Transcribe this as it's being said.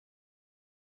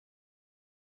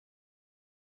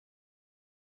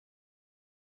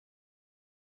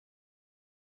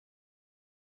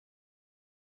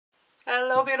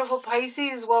Hello, beautiful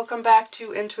Pisces. Welcome back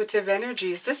to Intuitive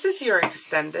Energies. This is your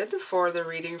extended for the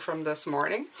reading from this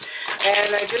morning.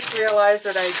 And I just realized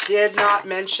that I did not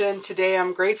mention Today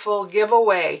I'm Grateful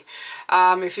giveaway.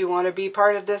 If you want to be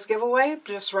part of this giveaway,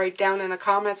 just write down in the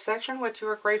comments section what you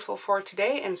are grateful for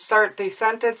today and start the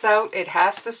sentence out. It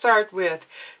has to start with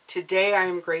Today I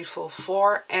am grateful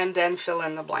for, and then fill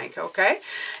in the blank, okay?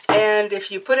 And if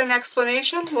you put an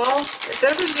explanation, well, it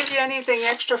doesn't give you anything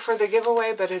extra for the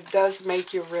giveaway, but it does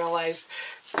make you realize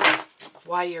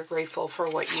why you're grateful for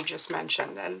what you just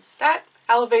mentioned. And that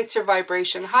elevates your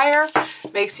vibration higher,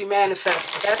 makes you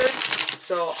manifest better,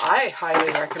 so I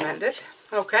highly recommend it.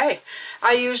 Okay,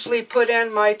 I usually put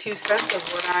in my 2 cents of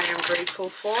what I am grateful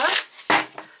for.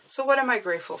 So what am I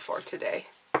grateful for today?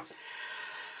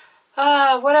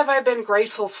 What have I been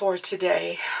grateful for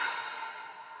today?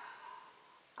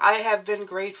 I have been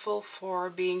grateful for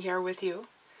being here with you,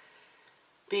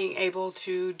 being able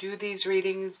to do these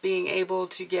readings, being able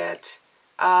to get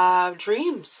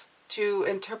dreams, to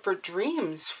interpret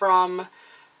dreams from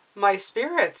my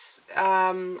spirits.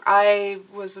 I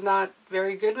was not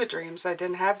very good with dreams. I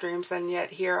didn't have dreams, and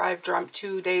yet here I've dreamt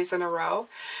 2 days in a row.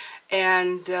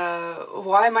 And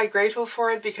why am I grateful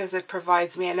for it? Because it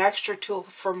provides me an extra tool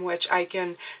from which I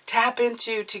can tap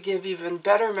into to give even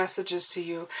better messages to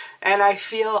you. And I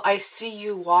see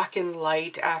you walk in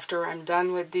light after I'm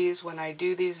done with these. When I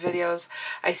do these videos,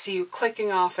 I see you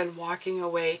clicking off and walking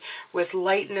away with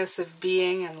lightness of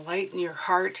being and light in your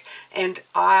heart. And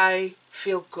I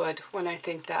feel good when I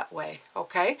think that way,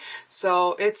 okay?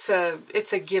 So it's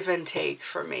a give and take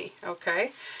for me,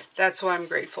 okay? That's what I'm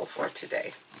grateful for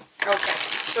today. Okay,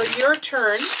 so your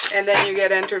turn, and then you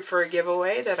get entered for a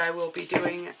giveaway that I will be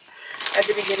doing at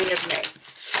the beginning of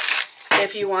May.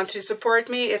 If you want to support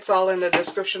me, it's all in the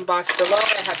description box below.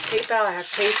 I have PayPal, I have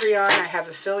Patreon, I have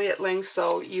affiliate links,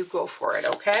 so you go for it,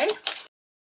 okay?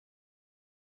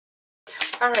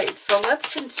 Alright, so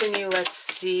let's continue. Let's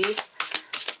see.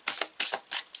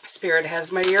 Spirit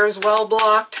has my ears well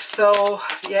blocked, so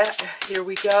yeah, here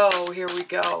we go, here we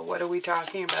go. What are we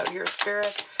talking about here,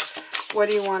 Spirit? What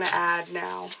do you want to add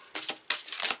now?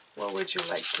 What would you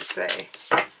like to say?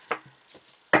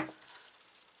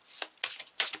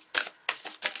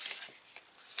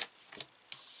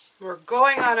 We're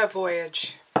going on a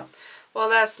voyage. Well,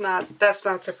 that's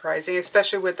not surprising,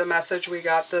 especially with the message we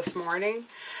got this morning.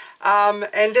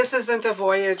 And this isn't a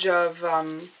voyage of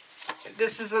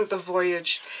this isn't the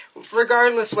voyage,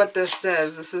 regardless what this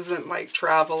says, this isn't like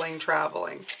traveling.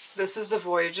 This is the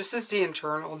voyage, this is the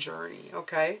internal journey,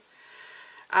 okay?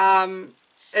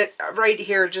 It right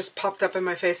here just popped up in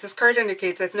my face. This card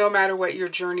indicates that no matter what your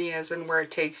journey is and where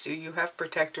it takes you, you have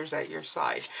protectors at your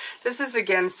side. This is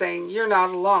again saying you're not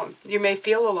alone. You may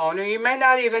feel alone, or you may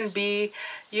not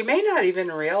even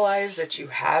realize that you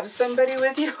have somebody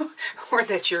with you or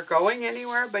that you're going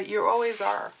anywhere, but you always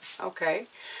are, okay?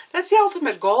 That's the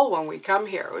ultimate goal when we come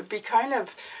here. It would be kind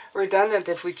of redundant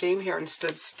if we came here and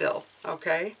stood still,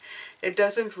 okay? It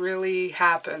doesn't really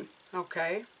happen,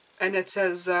 okay? And it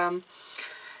says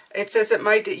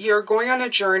you're going on a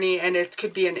journey, and it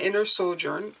could be an inner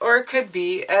sojourn, or it could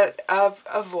be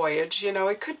a voyage. You know,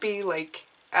 it could be like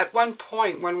at one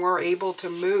point when we're able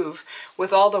to move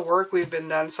with all the work we've been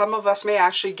done. Some of us may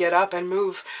actually get up and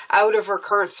move out of our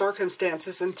current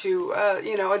circumstances into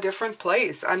you know, a different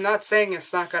place. I'm not saying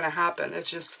it's not going to happen.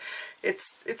 It's just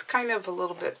it's kind of a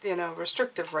little bit, you know,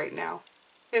 restrictive right now,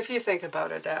 if you think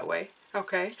about it that way.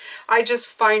 Okay, I just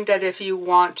find that if you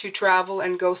want to travel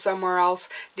and go somewhere else,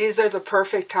 these are the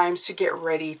perfect times to get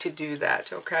ready to do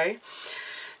that, okay?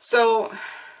 So,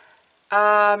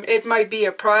 it might be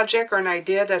a project or an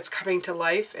idea that's coming to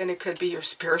life, and it could be your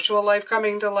spiritual life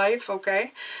coming to life,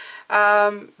 okay?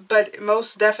 But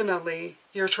most definitely,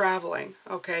 you're traveling,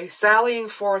 okay? Sallying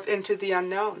forth into the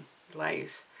unknown,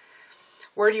 ladies.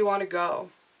 Where do you want to go?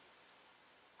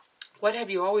 What have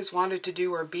you always wanted to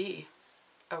do or be?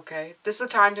 Okay, this is a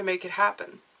time to make it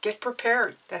happen. Get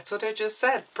prepared. That's what I just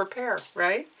said. Prepare,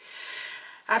 right?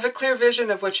 Have a clear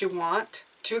vision of what you want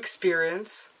to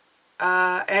experience,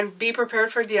 and be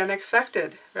prepared for the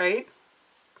unexpected, right?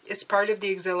 It's part of the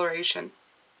exhilaration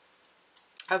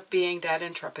of being that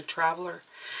intrepid traveler.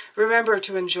 Remember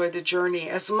to enjoy the journey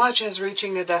as much as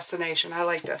reaching the destination. I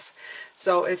like this.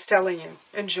 So it's telling you,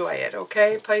 enjoy it,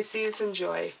 okay? Pisces,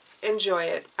 enjoy. Enjoy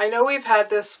it. I know we've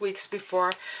had this weeks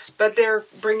before, but they're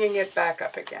bringing it back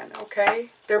up again,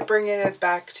 okay? They're bringing it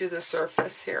back to the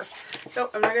surface here. So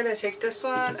I'm not going to take this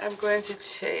one. I'm going to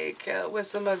take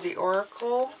Wisdom of the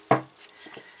Oracle. All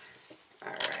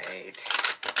right.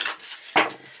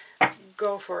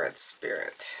 Go for it,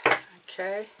 Spirit.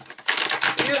 Okay.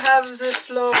 You have the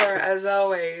floor, as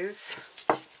always.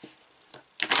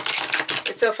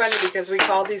 It's so funny because we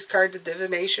call these cards the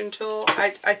divination tool. I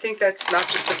think that's not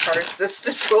just the cards, that's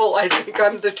the tool. I think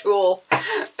I'm the tool.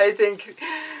 I think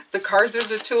the cards are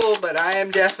the tool, but I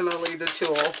am definitely the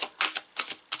tool.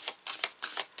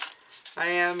 I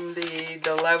am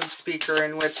the loudspeaker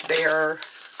in which they are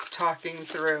talking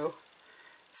through.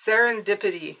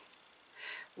 Serendipity.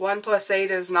 1 +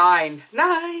 8 is 9.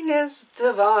 9 is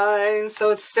divine.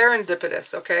 So it's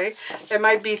serendipitous, okay? There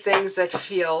might be things that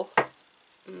feel...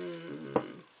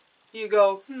 you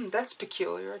go, that's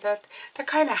peculiar. That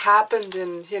kind of happened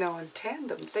in, you know, in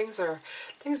tandem. Things are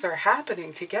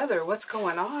happening together. What's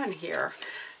going on here?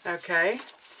 Okay?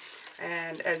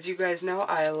 And as you guys know,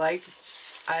 I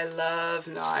love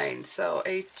 9. So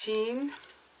 18.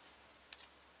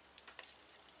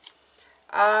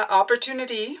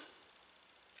 Opportunity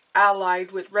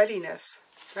allied with readiness,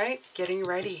 right? Getting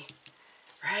ready.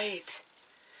 Right.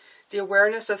 The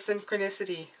awareness of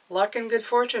synchronicity, luck and good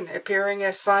fortune appearing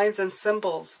as signs and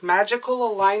symbols, magical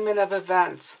alignment of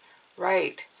events,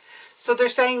 right? So they're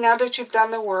saying now that you've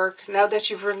done the work, now that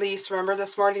you've released, remember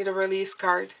this morning the release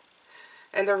card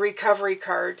and the recovery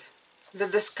card, the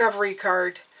discovery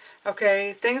card,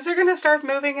 okay? Things are going to start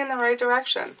moving in the right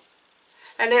direction.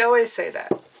 And they always say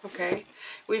that, okay?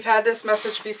 We've had this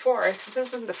message before. It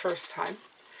isn't the first time.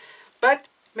 But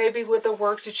maybe with the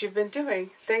work that you've been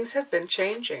doing, things have been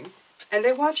changing. And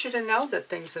they want you to know that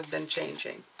things have been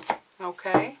changing.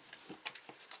 Okay?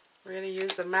 We're going to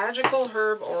use the Magical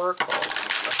Herb Oracle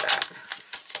for that.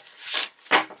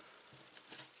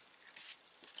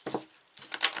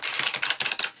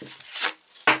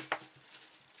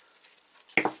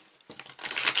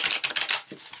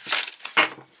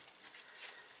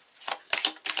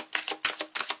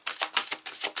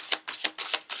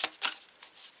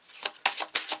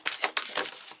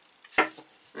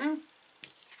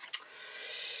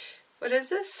 What is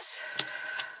this?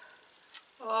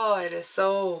 Oh, it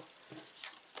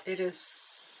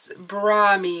is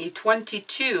Brahmi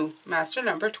 22, master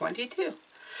number 22.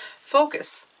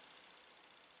 Focus.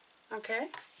 Okay?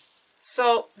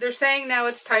 So they're saying now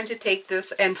it's time to take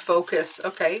this and focus.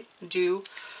 Okay? Do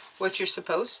what you're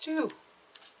supposed to.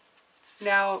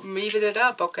 Now, move it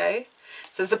up, okay?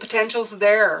 It says the potential's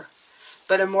there,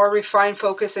 but a more refined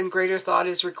focus and greater thought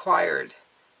is required.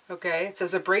 Okay, it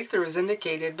says a breakthrough is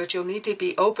indicated, but you'll need to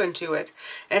be open to it.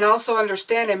 And also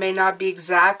understand it may not be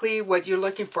exactly what you're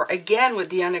looking for. Again, with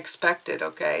the unexpected,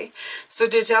 okay? So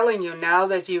they're telling you now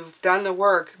that you've done the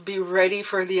work, be ready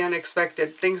for the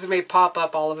unexpected. Things may pop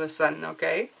up all of a sudden,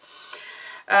 okay?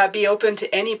 Be open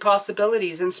to any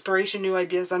possibilities, inspiration, new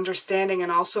ideas, understanding, and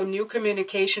also new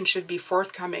communication should be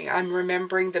forthcoming. I'm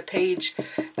remembering the Page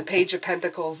of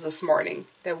Pentacles this morning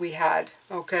that we had,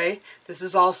 okay? This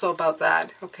is also about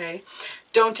that, okay?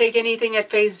 Don't take anything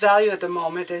at face value at the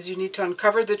moment, as you need to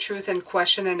uncover the truth and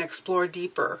question and explore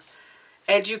deeper.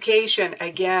 Education,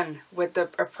 again, with the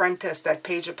Apprentice, that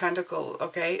Page of Pentacles,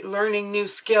 okay? Learning new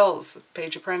skills,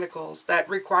 Page of Pentacles, that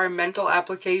require mental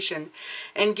application.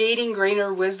 And gaining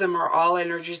greater wisdom are all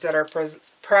energies that are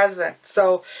present.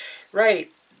 So,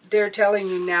 right, they're telling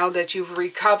you now that you've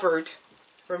recovered.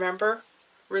 Remember?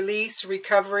 Release,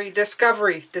 recovery,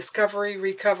 discovery,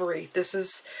 recovery. This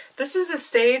is a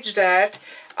stage that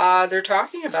they're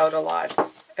talking about a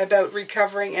lot. About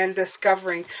recovering and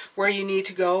discovering where you need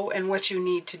to go and what you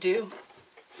need to do.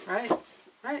 Right. All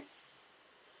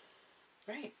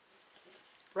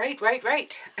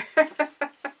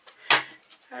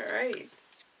right.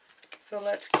 So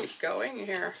let's keep going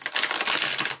here.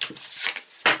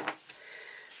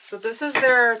 So this is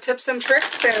their tips and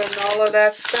tricks and all of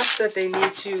that stuff that they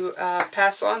need to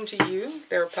pass on to you,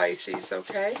 their Pisces,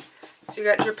 okay? So you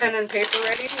got your pen and paper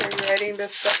ready? Are you writing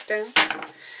this stuff down?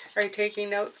 Are you taking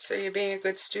notes? Are you being a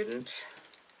good student?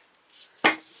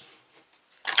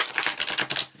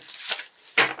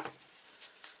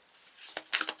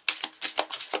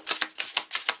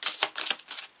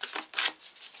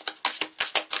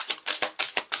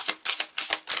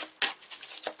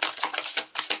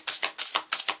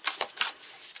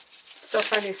 So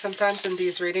funny, sometimes in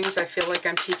these readings I feel like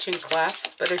I'm teaching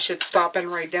class, but I should stop and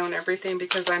write down everything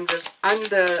because I'm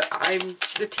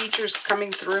the teacher's coming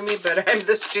through me, but I'm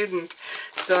the student.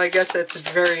 So I guess that's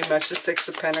very much the Six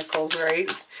of Pentacles,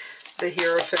 right? The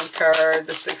Hierophant card,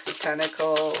 the Six of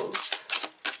Pentacles.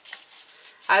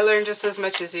 I learn just as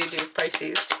much as you do,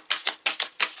 Pisces.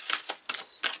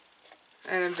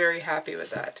 And I'm very happy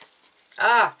with that.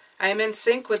 I am in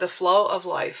sync with the flow of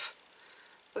life.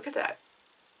 Look at that.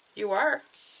 You are.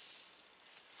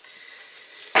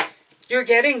 You're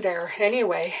getting there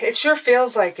anyway. It sure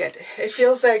feels like it. It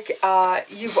feels like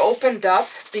you've opened up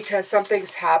because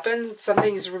something's happened,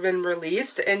 something's been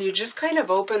released, and you just kind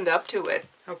of opened up to it,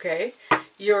 okay?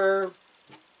 You're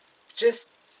just,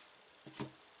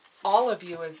 all of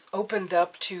you is opened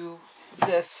up to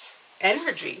this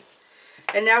energy.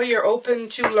 And now you're open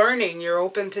to learning, you're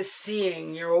open to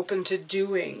seeing, you're open to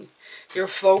doing. Your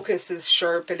focus is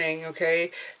sharpening,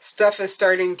 okay? Stuff is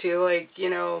starting to, like, you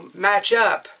know, match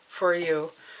up for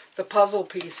you. The puzzle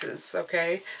pieces,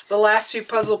 okay? The last few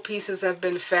puzzle pieces have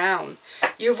been found.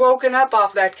 You've woken up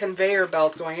off that conveyor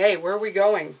belt going, hey, where are we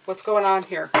going? What's going on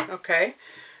here? Okay?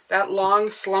 That long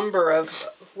slumber of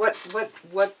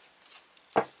what,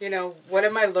 you know, what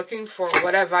am I looking for?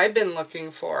 What have I been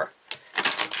looking for?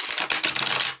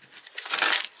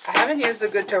 I haven't used a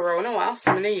good tarot in a while,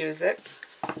 so I'm going to use it.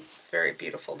 It's a very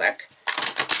beautiful deck.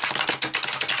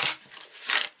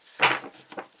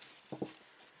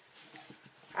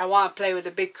 I want to play with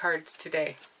the big cards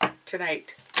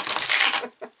tonight.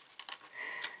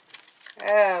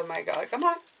 Oh my God, come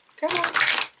on, come on.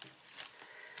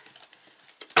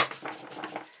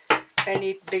 I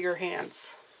need bigger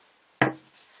hands.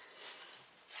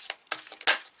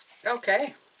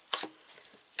 Okay.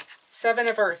 Seven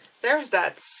of Earth. There's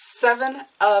that Seven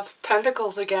of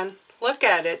Pentacles again. Look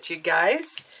at it, you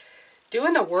guys.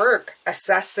 Doing the work,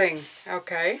 assessing,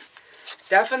 okay?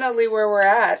 Definitely where we're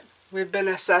at. We've been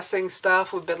assessing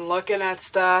stuff. We've been looking at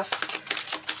stuff.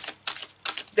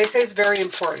 They say it's very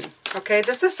important, okay?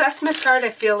 This assessment card, I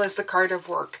feel, is the card of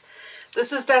work.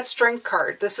 This is that strength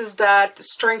card. This is that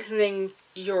strengthening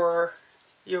your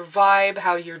vibe,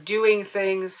 how you're doing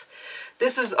things.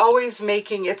 This is always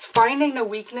making, it's finding the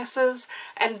weaknesses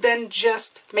and then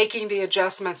just making the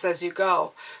adjustments as you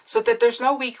go. So that there's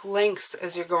no weak links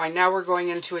as you're going. Now we're going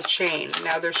into a chain.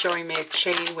 Now they're showing me a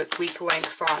chain with weak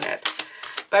links on it.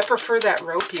 But I prefer that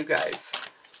rope, you guys.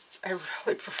 I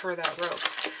really prefer that rope.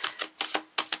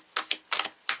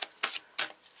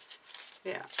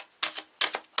 Yeah.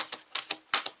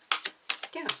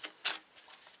 Yeah.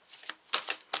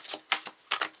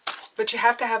 But you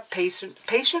have to have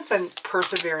patience and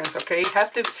perseverance, okay? You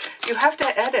have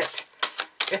to edit.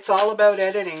 It's all about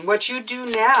editing. What you do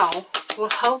now will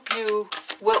help you,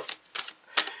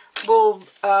 will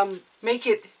make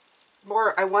it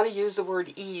more, I want to use the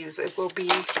word ease. It will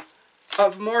be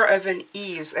of more of an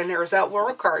ease. And there's that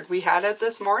World card. We had it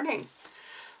this morning.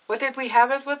 What did we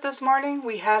have it with this morning?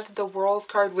 We had the World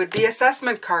card with the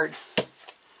assessment card.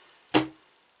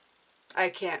 I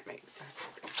can't make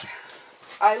that.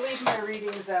 I leave my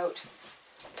readings out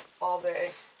all day.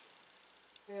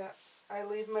 Yeah, I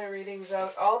leave my readings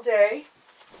out all day.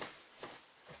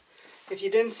 If you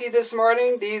didn't see this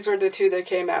morning, these are the two that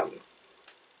came out.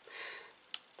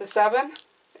 The Seven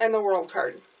and the World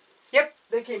card. Yep,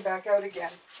 they came back out again.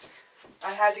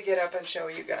 I had to get up and show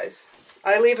you guys.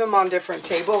 I leave them on different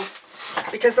tables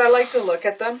because I like to look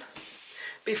at them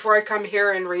before I come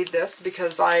here and read this,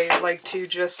 because I like to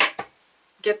just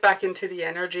get back into the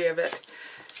energy of it.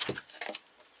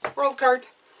 World card.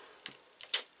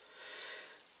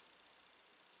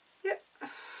 Yep.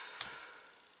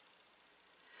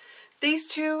 These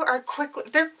two are quickly,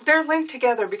 they're linked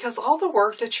together because all the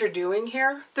work that you're doing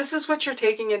here, this is what you're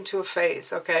taking into a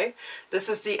phase, okay? This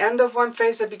is the end of one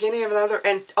phase, the beginning of another,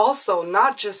 and also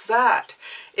not just that.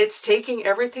 It's taking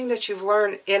everything that you've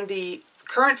learned in the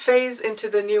current phase into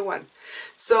the new one.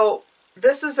 So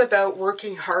this is about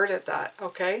working hard at that,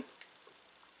 okay?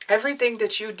 Everything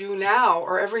that you do now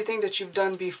or everything that you've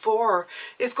done before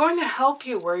is going to help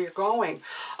you where you're going.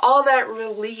 All that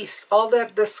release, all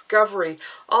that discovery,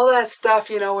 all that stuff,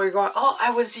 you know, where you're going, oh,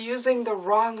 I was using the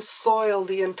wrong soil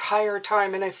the entire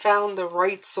time and I found the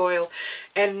right soil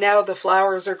and now the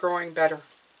flowers are growing better.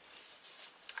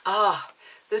 Ah,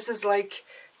 this is like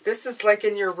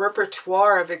in your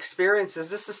repertoire of experiences.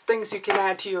 This is things you can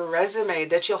add to your resume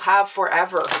that you'll have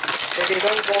forever, that they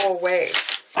don't go away.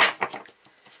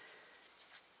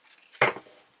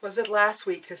 Was it last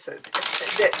week that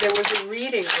there was a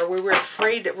reading where we were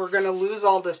afraid that we're going to lose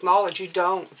all this knowledge? You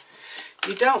don't.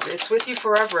 You don't. It's with you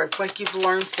forever. It's like you've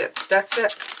learned it. That's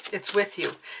it. It's with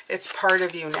you. It's part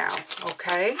of you now.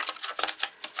 Okay?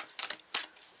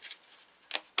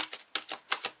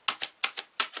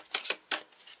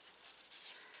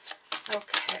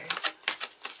 Okay.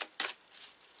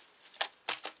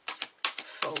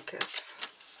 Focus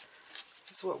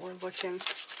is what we're looking.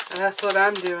 And that's what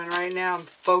I'm doing right now. I'm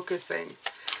focusing.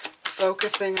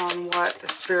 Focusing on what the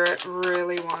Spirit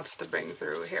really wants to bring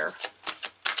through here.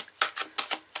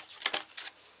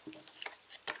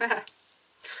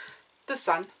 The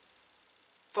Sun.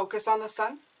 Focus on the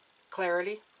Sun.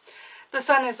 Clarity. The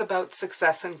sun is about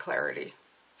success and clarity.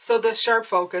 So the sharp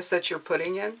focus that you're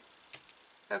putting in,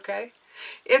 okay,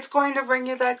 it's going to bring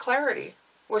you that clarity,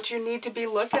 what you need to be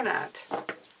looking at,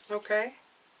 okay?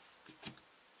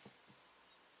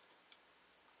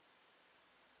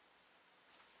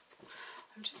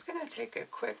 I'm just going to take a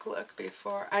quick look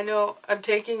before, I know I'm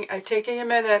taking a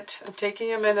minute,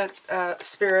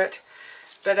 Spirit,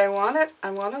 but I want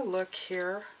to look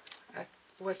here at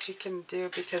what you can do,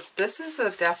 because this is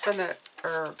a definite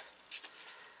herb,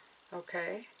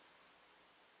 okay?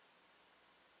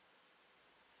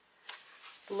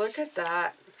 Look at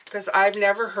that, because I've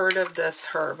never heard of this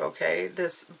herb, okay?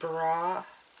 This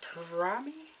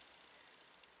Brahmi,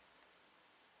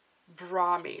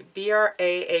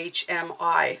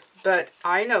 B-R-A-H-M-I. But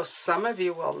I know some of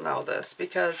you will know this,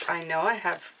 because I know I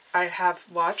have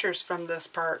watchers from this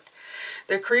part.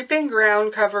 The creeping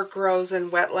ground cover grows in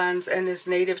wetlands and is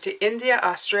native to India,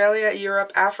 Australia,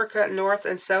 Europe, Africa, North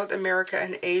and South America,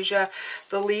 and Asia.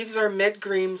 The leaves are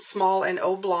mid-green, small and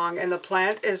oblong, and the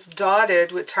plant is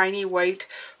dotted with tiny white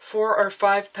 4 or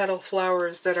 5 petal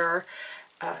flowers that are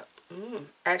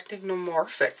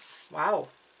actinomorphic. Wow.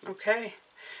 Okay.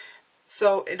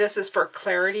 So this is for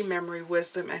clarity, memory,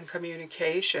 wisdom, and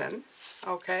communication.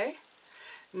 Okay.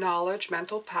 Knowledge,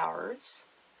 mental powers.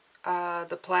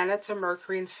 The planets are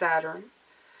Mercury and Saturn.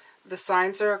 The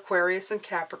signs are Aquarius and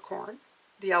Capricorn.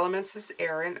 The elements is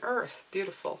air and earth.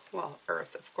 Beautiful. Well,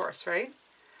 earth, of course, right?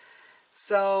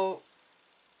 So,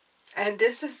 and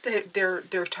this is they're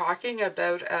talking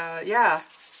about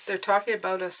they're talking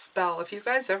about a spell. If you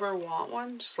guys ever want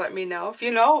one, just let me know. If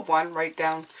you know of one, write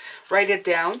it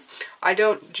down. I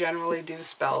don't generally do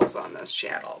spells on this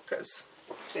channel because,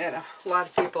 you know, a lot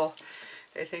of people,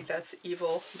 they think that's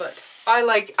evil, but I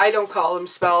don't call them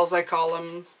spells. I call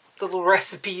them little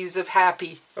recipes of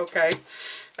happy, okay?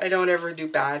 I don't ever do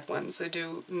bad ones. I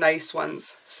do nice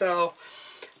ones. So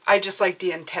I just like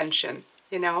the intention.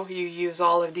 You know, you use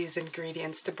all of these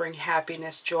ingredients to bring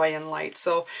happiness, joy, and light.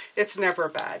 So it's never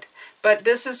bad. But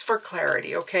this is for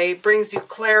clarity, okay? It brings you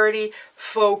clarity,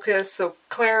 focus. So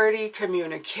clarity,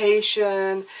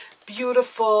 communication,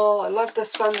 beautiful. I love the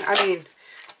sun. I mean,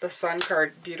 the sun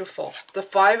card, beautiful. The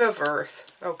 5 of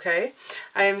Earth, okay?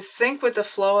 I am synced with the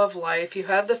flow of life. You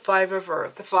have the 5 of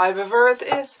Earth. The 5 of Earth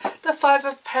is the 5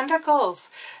 of Pentacles.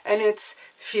 And it's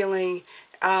feeling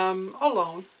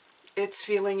alone. It's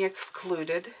feeling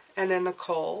excluded and in the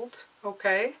cold,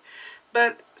 okay?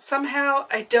 But somehow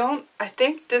I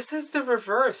think this is the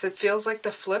reverse. It feels like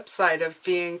the flip side of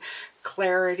being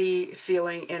clarity,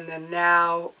 feeling in the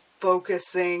now,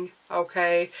 focusing,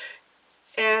 okay?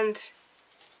 And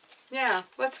yeah,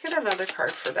 let's get another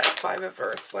card for that 5 of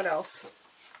Earth. What else?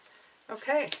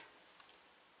 Okay.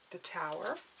 The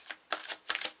Tower.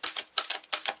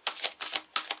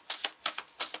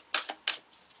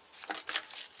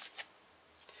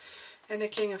 And the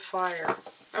King of Fire.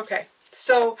 Okay.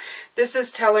 So this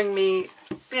is telling me,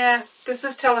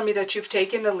 that you've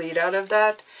taken the lead out of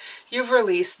that. You've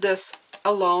released this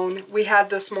alone. We had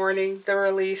this morning the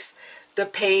release, the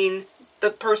pain. The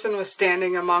person was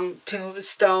standing among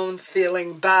tombstones,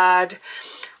 feeling bad.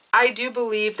 I do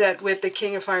believe that with the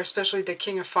King of Fire, especially the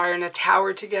King of Fire and a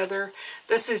Tower together,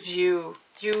 this is you.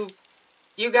 You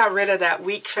got rid of that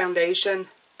weak foundation,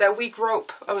 that weak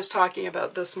rope I was talking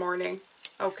about this morning.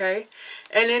 Okay?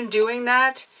 And in doing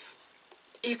that,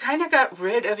 you kind of got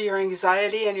rid of your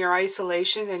anxiety and your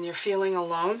isolation and your feeling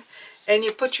alone. And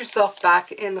you put yourself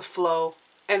back in the flow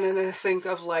and in the sync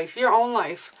of life, your own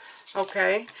life.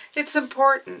 Okay? It's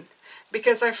important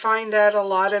because I find that a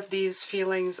lot of these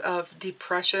feelings of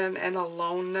depression and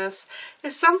aloneness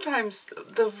is sometimes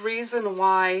the reason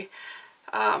why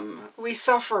we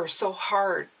suffer so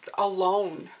hard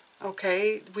alone.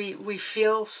 Okay? We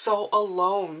feel so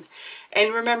alone.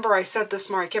 And remember, I said this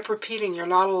more, I kept repeating, you're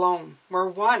not alone. We're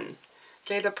one.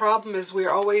 Okay, the problem is we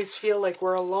always feel like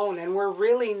we're alone, and we're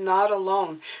really not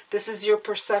alone. This is your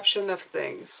perception of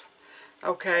things.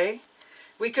 Okay?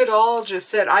 We could all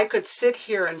just I could sit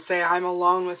here and say I'm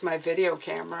alone with my video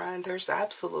camera, and there's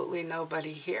absolutely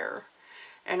nobody here.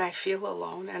 And I feel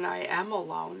alone, and I am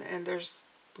alone, and there's,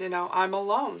 you know, I'm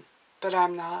alone. But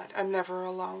I'm not. I'm never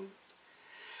alone.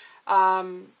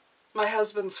 My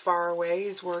husband's far away.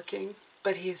 He's working,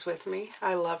 but he's with me.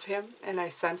 I love him, and I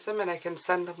sense him, and I can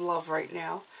send him love right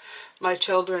now. My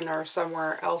children are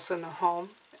somewhere else in the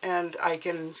home, and I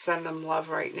can send them love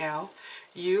right now.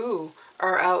 You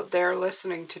are out there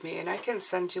listening to me, and I can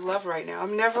send you love right now.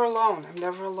 I'm never alone. I'm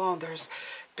never alone. There's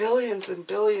billions and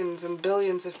billions and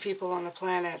billions of people on the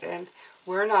planet, and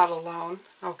we're not alone,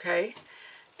 okay?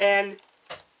 And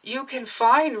you can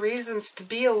find reasons to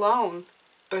be alone,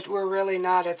 but we're really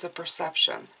not. It's a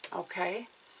perception, okay?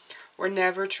 We're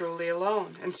never truly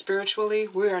alone. And spiritually,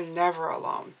 we are never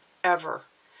alone. Ever.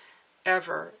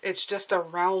 Ever. It's just a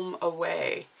realm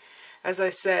away. As I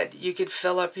said, you could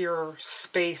fill up your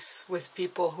space with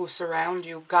people who surround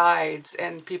you, guides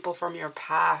and people from your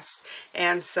past,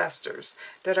 ancestors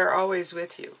that are always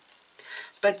with you.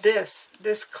 But this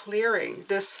clearing,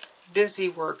 this busy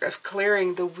work of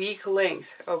clearing the weak link,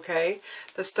 okay,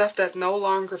 the stuff that no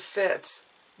longer fits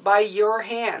by your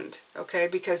hand, okay,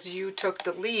 because you took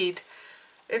the lead,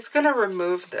 it's going to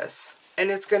remove this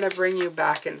and it's going to bring you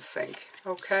back in sync,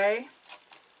 okay?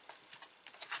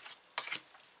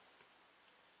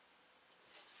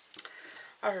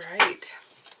 All right.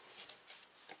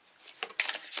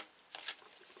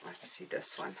 Let's see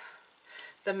this one.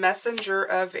 The messenger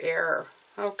of air.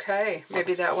 Okay,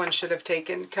 maybe that one should have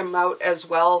come out as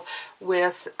well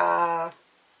with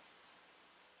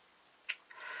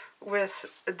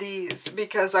these,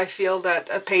 because I feel that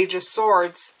a page of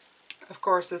swords, of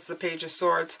course it's the page of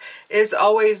swords, is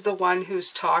always the one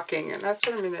who's talking, and that's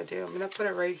what I'm going to do. I'm going to put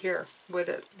it right here with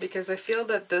it, because I feel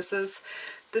that this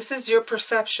is your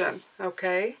perception,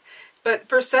 okay? But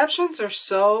perceptions are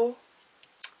so,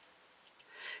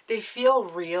 they feel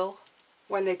real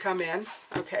when they come in.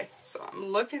 Okay, so I'm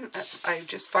looking at, I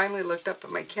just finally looked up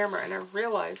at my camera and I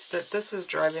realized that this is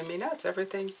driving me nuts.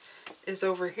 Everything is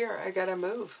over here. I gotta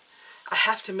move. I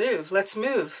have to move. Let's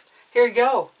move. Here you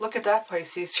go. Look at that,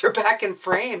 Pisces. You're back in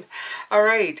frame. All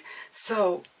right,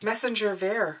 so messenger of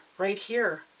air right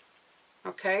here.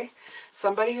 Okay,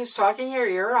 somebody who's talking your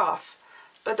ear off.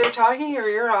 But they're talking your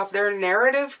ear off. Their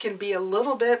narrative can be a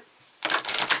little bit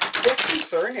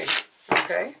disconcerting,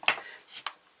 okay?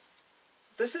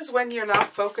 This is when you're not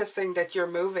focusing that you're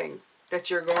moving, that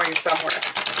you're going somewhere.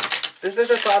 These are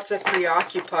the thoughts that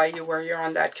preoccupy you where you're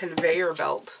on that conveyor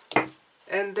belt.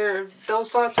 And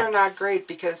those thoughts are not great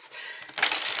because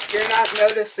you're not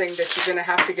noticing that you're going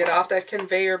to have to get off that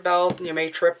conveyor belt and you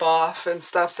may trip off and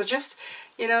stuff. So just,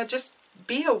 you know, just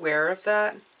be aware of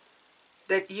that.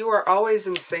 That you are always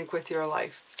in sync with your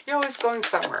life. You're always going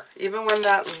somewhere. Even when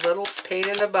that little pain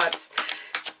in the butt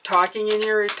talking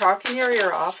your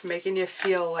ear off, making you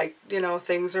feel like, you know,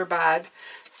 things are bad.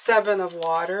 7 of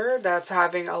water, that's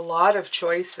having a lot of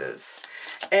choices.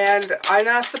 And I'm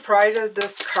not surprised at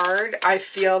this card. I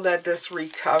feel that this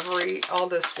recovery, all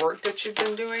this work that you've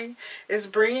been doing, is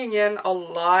bringing in a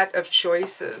lot of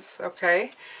choices,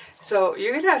 okay? So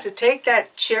you're going to have to take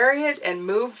that chariot and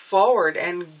move forward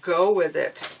and go with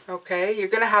it, okay? You're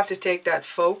going to have to take that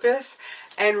focus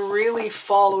and really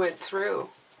follow it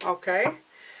through, okay?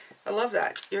 I love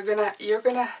that. You're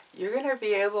gonna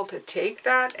be able to take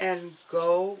that and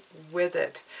go with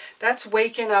it. That's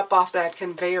waking up off that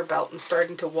conveyor belt and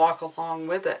starting to walk along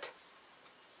with it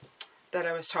that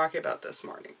I was talking about this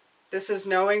morning. This is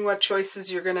knowing what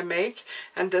choices you're going to make,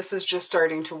 and this is just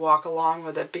starting to walk along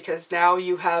with it because now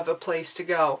you have a place to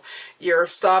go. You're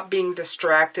stop being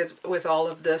distracted with all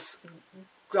of this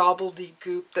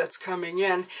gobbledygook that's coming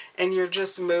in, and you're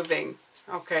just moving.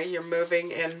 Okay, you're moving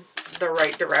in the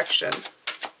right direction.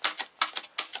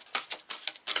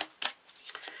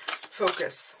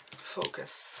 Focus.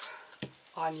 Focus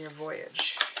on your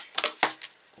voyage.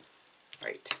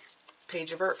 Right.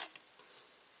 Page of Earth.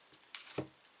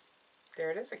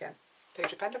 There it is again.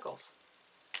 Page of Pentacles.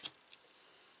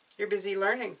 You're busy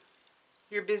learning.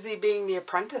 You're busy being the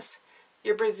apprentice.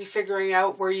 You're busy figuring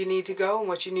out where you need to go and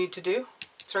what you need to do.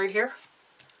 It's right here.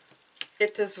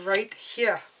 It is right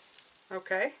here.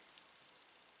 Okay?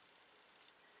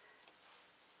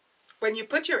 When you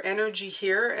put your energy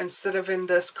here instead of in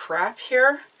this crap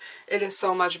here, it is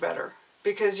so much better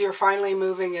because you're finally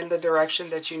moving in the direction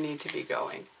that you need to be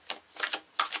going.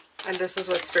 And this is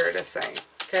what Spirit is saying,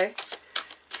 okay?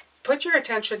 Put your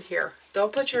attention here.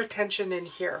 Don't put your attention in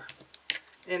here.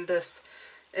 In this,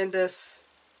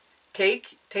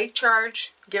 take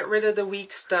charge, get rid of the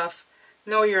weak stuff.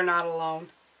 Know you're not alone.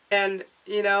 And,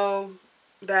 you know,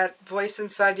 that voice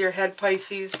inside your head,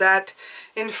 Pisces, that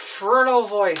infernal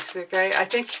voice, okay?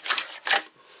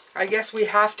 I guess we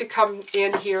have to come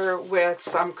in here with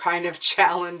some kind of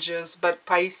challenges, but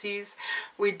Pisces,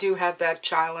 we do have that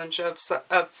challenge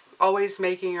of always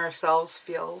making ourselves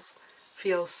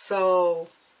feel so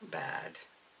bad.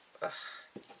 Ugh.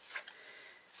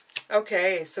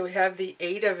 Okay, so we have the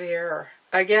 8 of Air.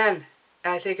 Again,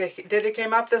 I think did it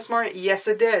came up this morning? Yes,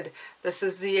 it did. This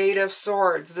is the 8 of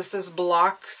Swords. This is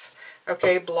blocks,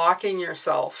 okay, blocking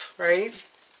yourself, right?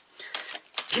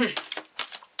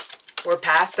 We're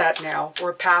past that now.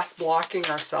 We're past blocking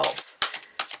ourselves.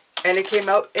 And it came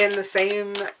out in the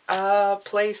same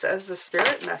place as the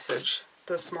Spirit message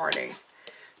this morning.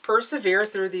 Persevere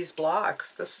through these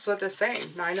blocks. This is what it's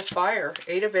saying. 9 of fire,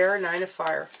 8 of air, 9 of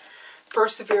fire.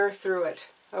 Persevere through it.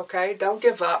 Okay? Don't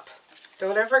give up.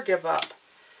 Don't ever give up.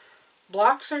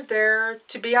 Blocks are there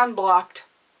to be unblocked.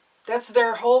 That's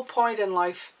their whole point in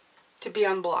life, to be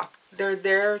unblocked. They're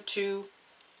there to,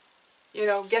 you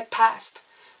know, get past,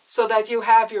 so that you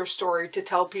have your story to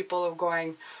tell people of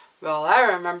going, well, I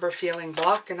remember feeling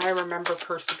blocked, and I remember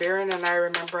persevering, and I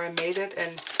remember I made it,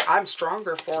 and I'm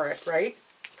stronger for it, right?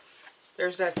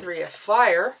 There's that 3 of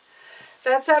fire.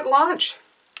 That's at launch,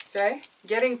 okay?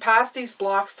 Getting past these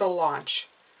blocks to launch.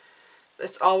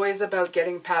 It's always about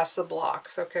getting past the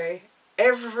blocks, okay?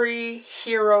 Every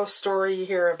hero story you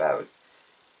hear about,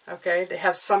 okay, they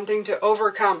have something to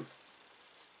overcome.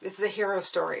 It's the hero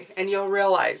story, and you'll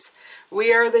realize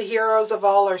we are the heroes of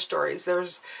all our stories.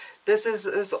 This is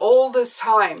as old as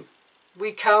time.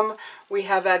 We come, we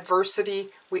have adversity,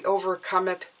 we overcome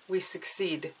it, we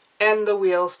succeed, and the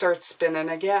wheel starts spinning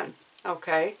again,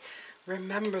 okay?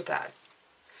 Remember that.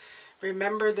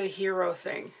 Remember the hero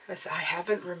thing. I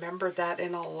haven't remembered that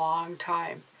in a long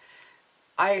time.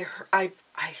 I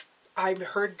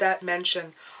heard that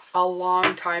mentioned a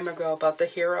long time ago about the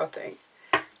hero thing.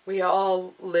 We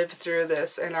all live through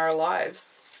this in our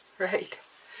lives, right?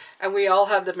 And we all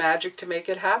have the magic to make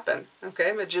it happen.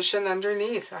 Okay, magician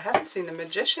underneath. I haven't seen a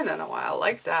magician in a while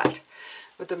like that.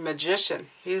 With the magician,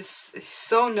 he's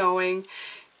so knowing.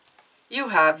 You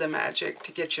have the magic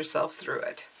to get yourself through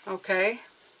it, okay?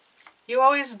 You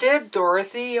always did,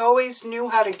 Dorothy. You always knew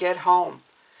how to get home.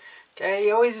 Okay,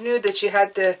 you always knew that you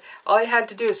had to, all you had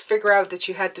to do is figure out that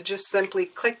you had to just simply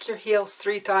click your heels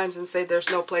 3 times and say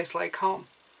there's no place like home.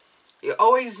 You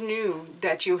always knew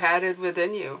that you had it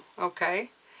within you,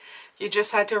 okay? You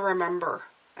just had to remember.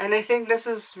 And I think this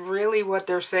is really what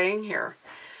they're saying here.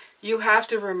 You have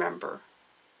to remember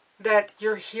that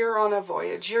you're here on a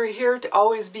voyage. You're here to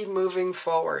always be moving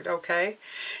forward, okay?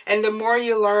 And the more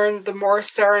you learn, the more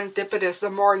serendipitous,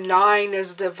 the more 9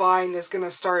 is divine is going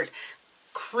to start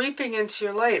creeping into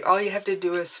your life. All you have to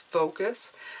do is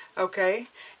focus, okay?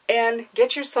 And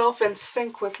get yourself in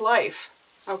sync with life.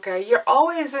 Okay, you're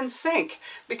always in sync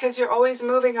because you're always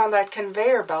moving on that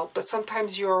conveyor belt, but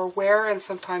sometimes you're aware and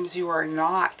sometimes you are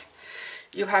not.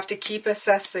 You have to keep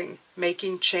assessing,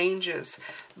 making changes.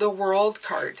 The World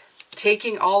card,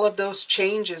 taking all of those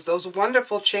changes, those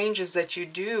wonderful changes that you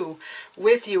do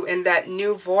with you in that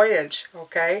new voyage,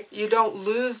 okay? You don't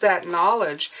lose that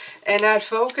knowledge. And that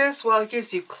focus, well, it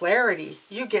gives you clarity.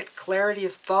 You get clarity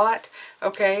of thought,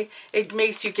 okay? It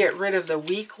makes you get rid of the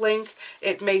weak link.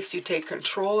 It makes you take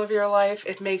control of your life.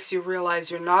 It makes you realize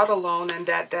you're not alone, and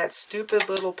that stupid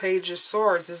little Page of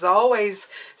Swords is always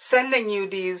sending you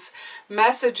these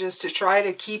messages to try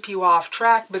to keep you off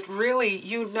track, but really,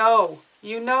 you know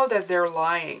that they're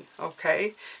lying,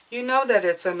 okay? You know that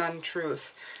it's an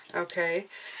untruth, okay?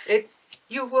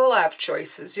 You will have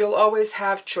choices. You'll always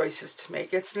have choices to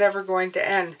make. It's never going to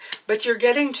end. But you're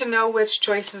getting to know which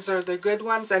choices are the good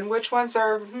ones and which ones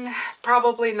are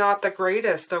probably not the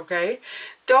greatest, okay?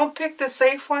 Don't pick the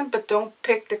safe one, but don't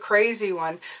pick the crazy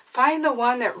one. Find the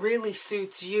one that really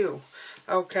suits you,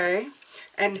 okay?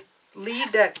 And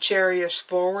lead that chariot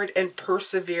forward and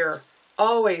persevere.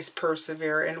 Always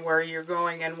persevere in where you're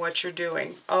going and what you're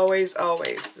doing. Always,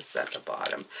 always. This is at the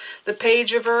bottom. The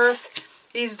Page of Earth,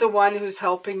 he's the one who's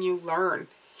helping you learn.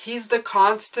 He's the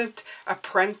constant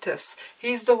apprentice.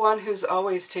 He's the one who's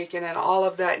always taking in all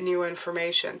of that new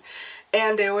information.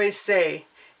 And they always say,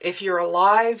 if you're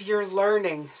alive, you're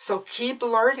learning. So keep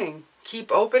learning.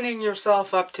 Keep opening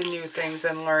yourself up to new things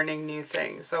and learning new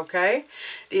things, okay?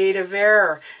 The 8 of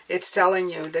Air, it's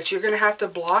telling you that you're going to have to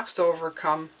blocks to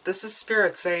overcome. This is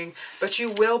Spirit saying, but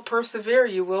you will persevere.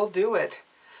 You will do it.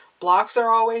 Blocks are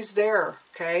always there,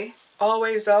 okay?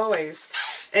 Always, always.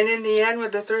 And in the end,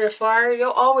 with the 3 of Fire,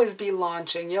 you'll always be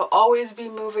launching. You'll always be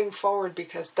moving forward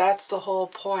because that's the whole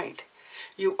point.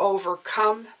 You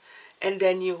overcome, and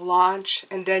then you launch,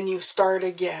 and then you start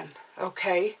again,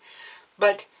 okay?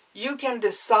 But you can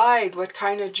decide what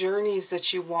kind of journeys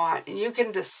that you want. And you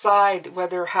can decide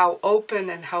whether how open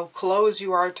and how close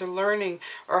you are to learning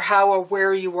or how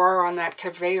aware you are on that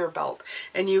conveyor belt.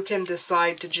 And you can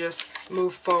decide to just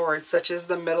move forward, such as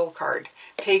the middle card.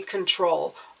 Take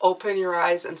control. Open your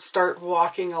eyes and start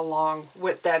walking along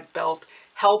with that belt,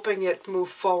 helping it move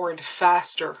forward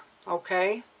faster.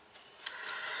 Okay?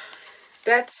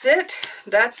 That's it.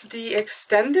 That's the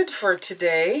extended for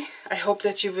today. I hope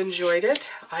that you've enjoyed it.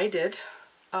 I did.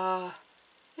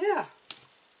 Yeah.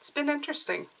 It's been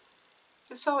interesting.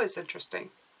 It's always interesting.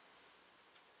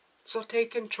 So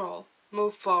take control.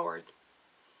 Move forward.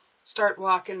 Start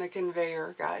walking the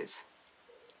conveyor, guys.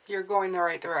 You're going the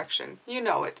right direction. You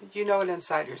know it. You know it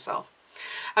inside yourself.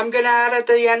 I'm going to add at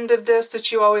the end of this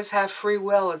that you always have free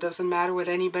will. It doesn't matter what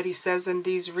anybody says in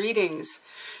these readings.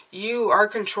 You are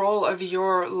control of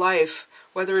your life,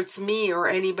 whether it's me or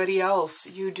anybody else.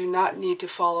 You do not need to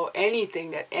follow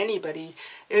anything that anybody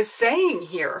is saying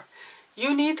here.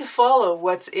 You need to follow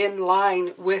what's in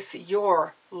line with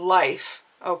your life,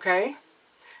 okay?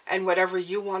 And whatever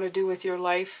you want to do with your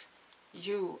life,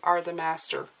 you are the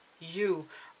master. You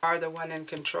are the one in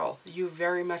control. You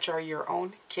very much are your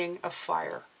own king of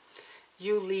fire.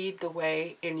 You lead the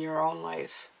way in your own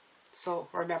life. So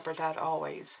remember that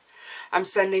always. I'm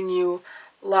sending you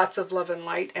lots of love and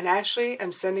light. And actually,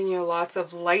 I'm sending you lots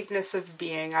of lightness of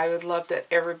being. I would love that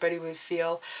everybody would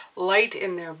feel light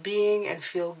in their being and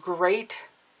feel great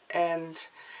and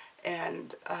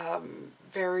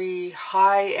very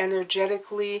high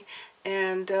energetically.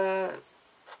 And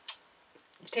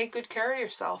take good care of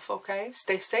yourself, okay?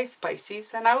 Stay safe,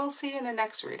 Pisces. And I will see you in the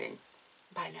next reading.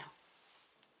 Bye now.